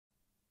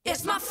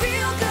It's my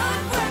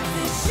feel-good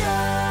breakfast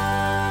show.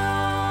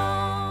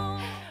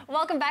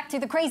 Welcome back to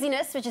The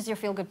Craziness, which is your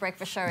feel-good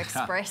breakfast show,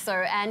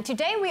 Expresso. And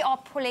today we are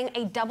pulling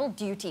a double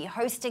duty,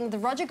 hosting the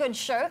Roger Good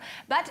show.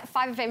 But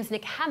 5FM's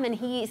Nick Hamman,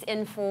 he is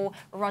in for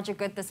Roger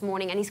Good this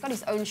morning, and he's got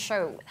his own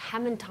show,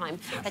 Hamman Time,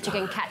 that you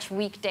can catch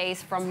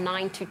weekdays from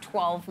 9 to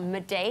 12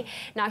 midday.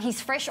 Now, he's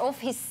fresh off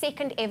his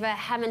second ever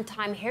Hamman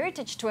Time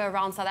heritage tour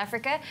around South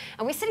Africa,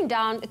 and we're sitting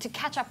down to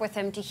catch up with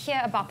him to hear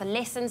about the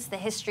lessons, the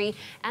history,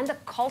 and the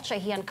culture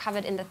he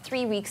uncovered in the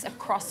 3 weeks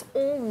across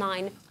all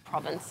 9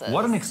 provinces.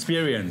 What an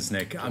experience,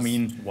 Nick. I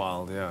mean,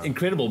 wild, yeah.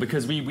 Incredible,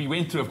 because we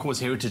went through, of course,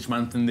 Heritage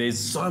Month, and there's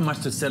so much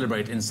to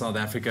celebrate in South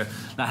Africa.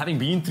 Now, having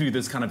been through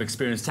this kind of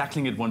experience,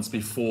 tackling it once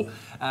before,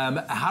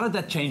 how did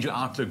that change your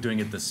outlook doing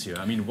it this year?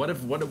 I mean, what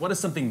is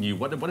something new?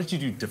 What did you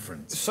do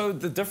different? So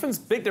the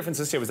big difference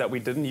this year was that we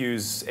didn't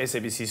use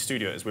SABC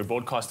studios. We're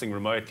broadcasting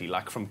remotely,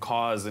 like from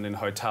cars and in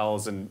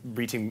hotels, and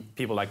meeting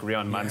people like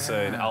Rian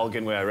Mansa in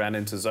Elgin, where I ran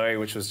into Zoe,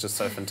 which was just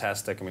so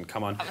fantastic. I mean,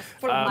 come on.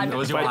 That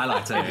was your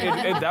highlight,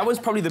 eh? That was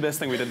probably the best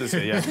thing we did this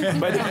year, yeah.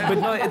 but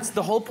no, it's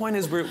the whole point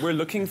is we're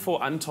looking for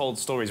untold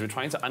stories. We're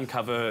trying to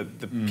uncover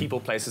the people,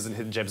 places, and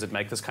hidden gems that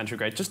make this country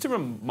great, just to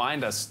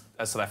remind us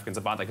as South Africans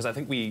about that, because I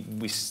think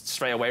we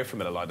stray away from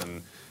it a lot,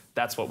 and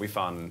that's what we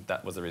found.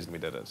 That was the reason we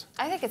did it.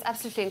 I think it's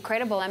absolutely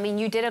incredible. I mean,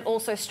 you did it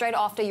also straight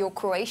after your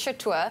Croatia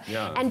tour.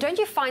 Yeah. And don't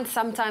you find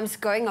sometimes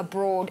going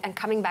abroad and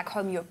coming back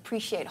home, you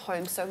appreciate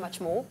home so much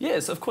more?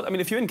 Yes, of course. I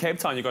mean, if you're in Cape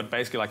Town, you've got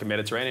basically like a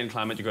Mediterranean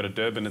climate. You go to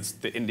Durban, it's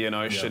the Indian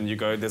Ocean. You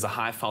go, there's a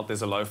high veld,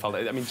 there's a low veld.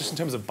 I mean, just in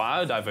terms of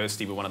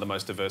biodiversity, we're one of the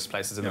most diverse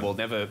places in the world.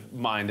 Never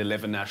mind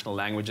 11 national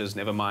languages,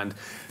 never mind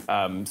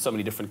so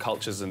many different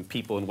cultures and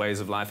people and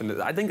ways of life.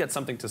 And I think that's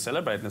something to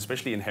celebrate, and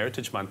especially in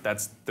Heritage Month,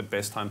 that's the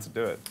best time to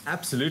do it.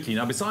 Absolutely.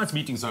 Now, besides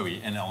meeting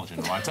Zoe in Elgin,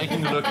 right,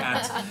 taking a look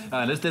at,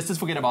 let's just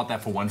forget about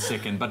that for 1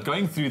 second, but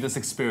going through this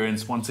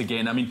experience once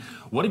again, I mean,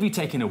 what have you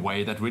taken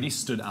away that really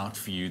stood out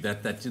for you,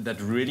 that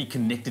really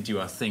connected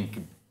you, I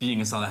think, being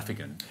a South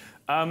African?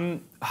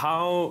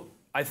 How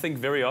I think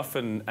very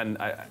often, and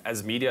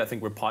as media, I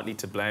think we're partly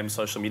to blame.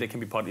 Social media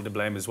can be partly to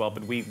blame as well,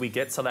 but we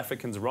get South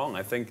Africans wrong.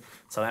 I think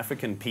South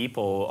African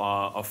people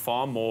are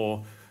far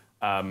more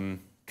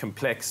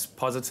complex,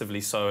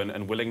 positively so,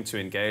 and willing to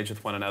engage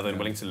with one another and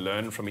willing to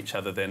learn from each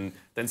other than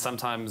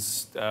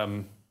sometimes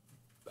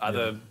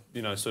other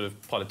sort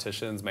of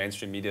politicians,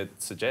 mainstream media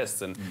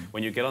suggests. And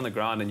when you get on the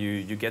ground and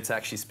you get to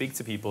actually speak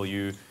to people,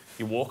 you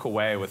walk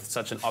away with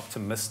such an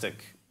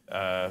optimistic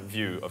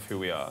view of who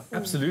we are.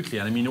 Absolutely,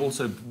 and I mean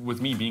also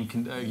with me being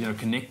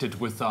connected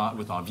with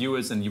our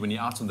viewers, and when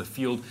you're out on the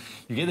field,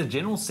 you get a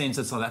general sense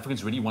that South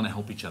Africans really want to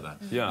help each other.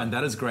 Yeah, and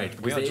that is great.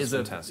 We are just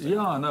fantastic.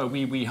 Yeah, no,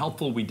 we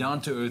helpful, we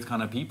down to earth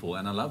kind of people,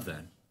 and I love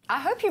that. I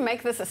hope you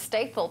make this a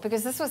staple,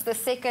 because this was the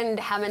second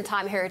Hamman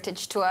Time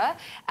Heritage Tour.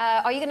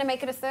 Are you going to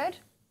make it a third?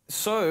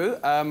 So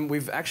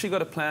we've actually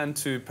got a plan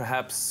to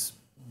perhaps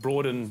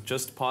broaden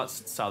just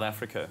parts of South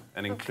Africa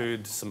and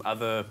include some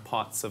other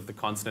parts of the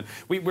continent.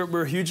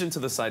 We're huge into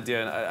this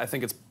idea, and I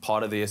think it's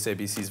part of the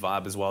SABC's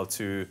vibe as well,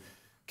 to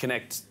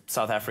connect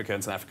South Africa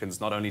and South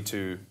Africans not only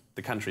to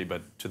the country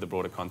but to the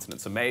broader continent.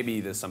 So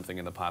maybe there's something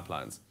in the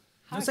pipelines.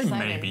 You must say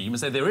maybe. You must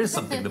say there is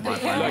something in the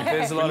pipeline. Look,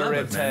 there's a lot of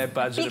red tape,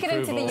 budget Speak it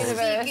into the approvals.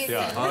 universe.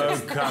 Yeah. Oh,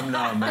 come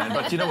now, man.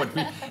 But you know what?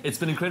 It's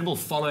been incredible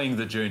following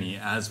the journey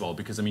as well,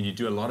 because I mean, you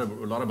do a lot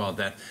about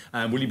that.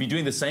 Will you be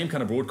doing the same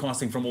kind of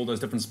broadcasting from all those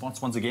different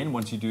spots once again?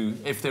 Once you do,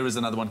 if there is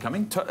another one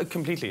coming?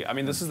 Completely. I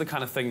mean, this is the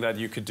kind of thing that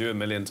you could do a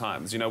million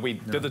times. You know, we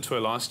did the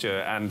tour last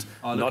year, and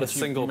not a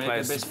single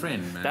place. Your best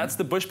friend, man. That's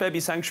the Bush Baby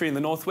Sanctuary in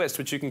the northwest,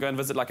 which you can go and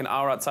visit like an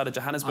hour outside of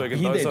Johannesburg.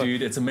 I've been there,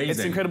 dude. It's amazing. It's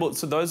incredible.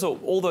 So those are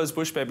all those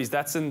Bush Babies.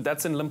 That's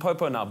in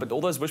Limpopo now. But all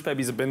those bush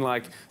babies have been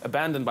like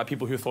abandoned by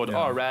people who thought,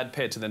 oh, rad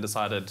pet, and then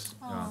decided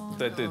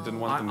they didn't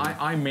want them.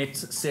 I met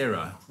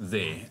Sarah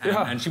there,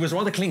 and she was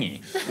rather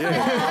clingy.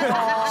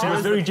 Yeah. She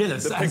was very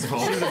jealous as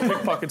well. She was a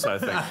pickpocketer, I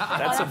think.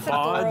 That's a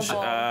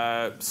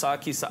barge,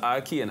 Saki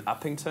Saaki in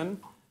Uppington.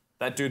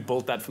 That dude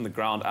built that from the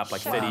ground up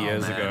like 30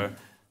 years ago.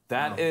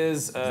 That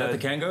is that the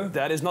Kango?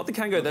 That is not the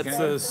Kango. That's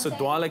the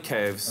Sodwala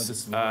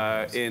Caves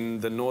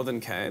in the Northern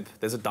Cape.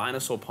 There's a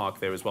dinosaur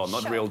park there as well,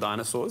 not real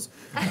dinosaurs.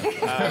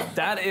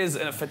 That is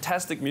a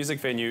fantastic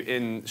music venue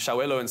in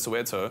Shawelo in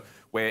Soweto,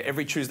 where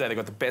every Tuesday they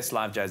got the best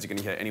live jazz you can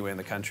hear anywhere in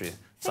the country.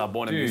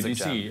 Sabona Music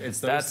Jam. See, it's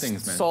those That's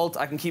things, man. Salt.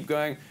 I can keep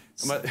going.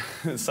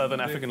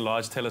 Southern African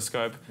Large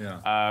Telescope,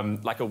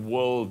 like a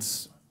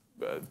world's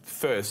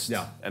first,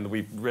 and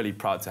we're really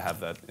proud to have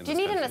that. Do you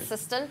need an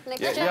assistant, Nick?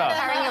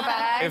 Carrying your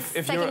bags,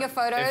 if taking your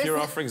photos? If you're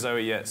offering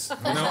Zoe, yes.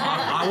 You know,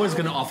 I was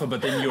going to offer,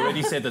 but then you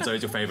already said that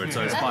Zoe's your favourite,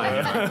 so it's fine.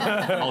 You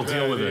know? I'll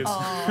deal with it.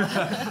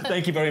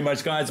 Thank you very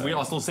much, guys. We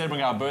are still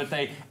celebrating our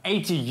birthday.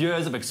 80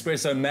 years of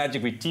Expresso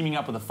magic. We're teaming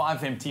up with the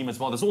 5FM team as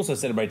well. That's also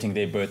celebrating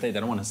their birthday. They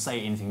don't want to say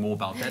anything more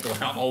about that or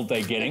how old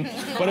they're getting,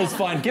 but it's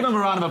fine. Give them a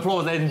round of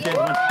applause, ladies and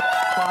gentlemen.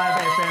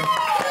 5FM.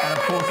 And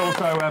of course,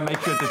 also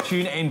make sure to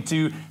tune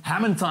into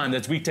Hamman Time.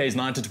 That's weekdays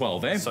 9 to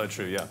 12, eh? So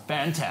true, yeah.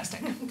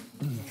 Fantastic.